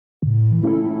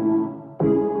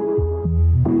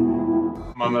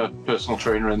I'm a personal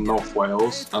trainer in North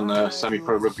Wales and a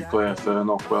semi-pro rugby player for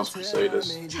North Wales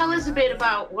Crusaders. Tell us a bit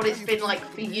about what it's been like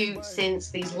for you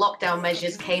since these lockdown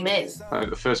measures came in.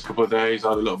 The first couple of days I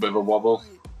had a little bit of a wobble,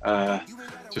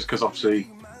 just because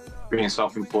obviously being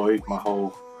self-employed,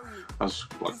 I was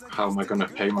like, how am I going to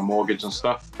pay my mortgage and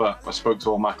stuff? But I spoke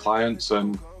to all my clients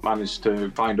and managed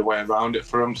to find a way around it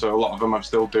for them. So a lot of them I'm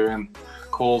still doing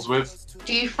calls with.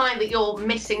 Do you find that you're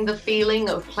missing the feeling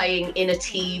of playing in a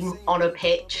team on a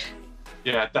pitch?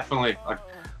 Yeah, definitely.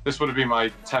 This would have been my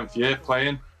 10th year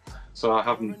playing, so I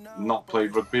haven't not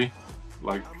played rugby.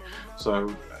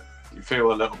 So you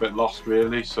feel a little bit lost,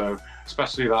 really. So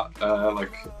especially that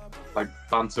like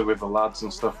banter with the lads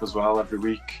and stuff as well every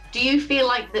week. Do you feel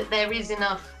like that there is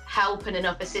enough help and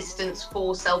enough assistance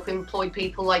for self-employed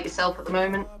people like yourself at the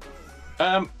moment?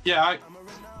 Yeah,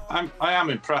 I am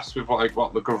impressed with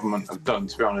what the government have done,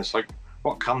 to be honest. Like,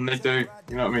 what can they do?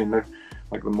 You know what I mean?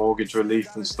 Like the mortgage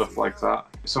relief and stuff like that.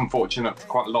 It's unfortunate for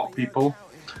quite a lot of people,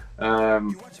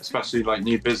 especially like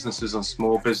new businesses and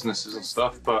small businesses and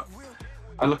stuff. But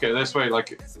I look at it this way: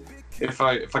 like, if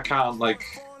I can't like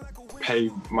pay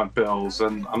my bills,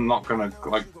 then I'm not gonna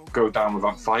like go down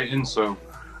without fighting. So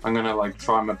I'm gonna like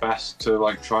try my best to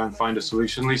like try and find a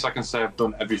solution. At least I can say I've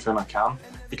done everything I can.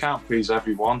 You can't please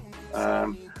everyone.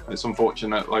 It's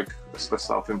unfortunate, like it's the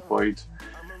self-employed.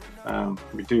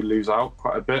 We do lose out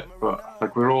quite a bit, but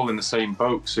like we're all in the same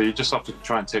boat. So you just have to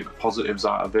try and take the positives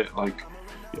out of it. Like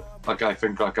I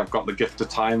think like I've got the gift of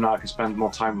time now. I can spend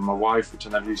more time with my wife, which I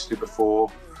never used to before.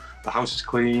 The house is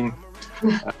clean.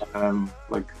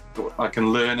 Like I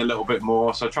can learn a little bit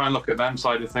more. So I try and look at them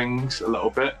side of things a little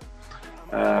bit,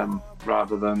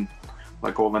 rather than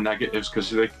like all the negatives, because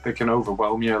they can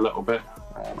overwhelm you a little bit.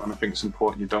 And I think it's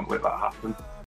important you don't let that happen.